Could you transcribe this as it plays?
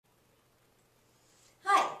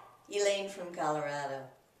Elaine from Colorado.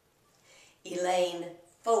 Elaine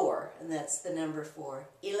 4, and that's the number 4.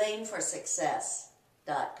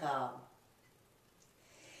 ElaineForSuccess.com.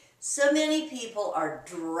 So many people are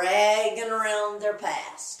dragging around their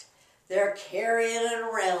past. They're carrying it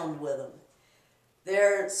around with them.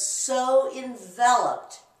 They're so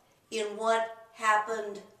enveloped in what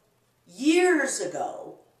happened years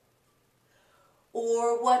ago,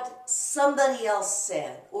 or what somebody else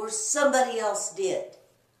said, or somebody else did,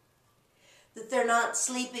 that they're not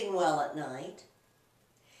sleeping well at night,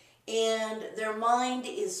 and their mind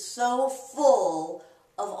is so full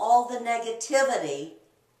of all the negativity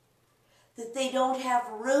that they don't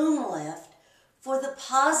have room left for the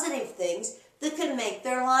positive things that can make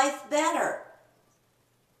their life better.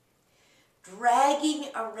 Dragging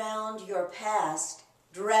around your past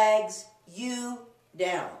drags you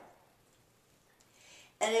down.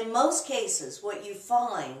 And in most cases, what you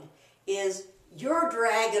find is you're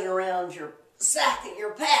dragging around your sack of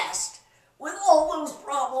your past with all those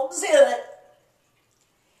problems in it.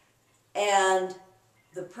 And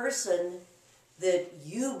the person that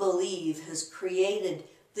you believe has created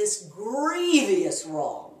this grievous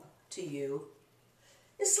wrong to you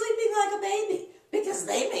is sleeping like a baby, because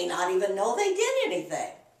they may not even know they did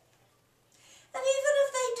anything. And even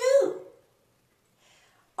if they do,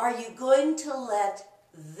 are you going to let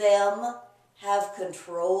them have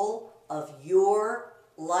control of your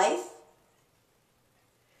life?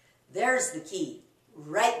 There's the key,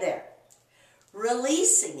 right there.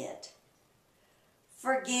 Releasing it.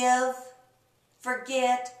 Forgive,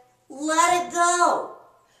 forget, let it go.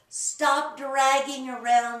 Stop dragging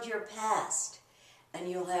around your past, and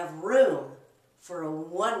you'll have room for a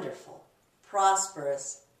wonderful,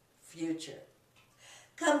 prosperous future.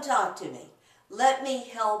 Come talk to me. Let me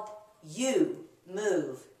help you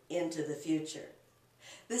move into the future.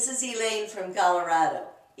 This is Elaine from Colorado.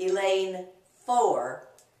 Elaine 4,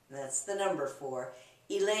 that's the number 4,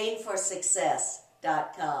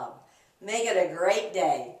 ElaineForSuccess.com. Make it a great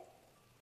day.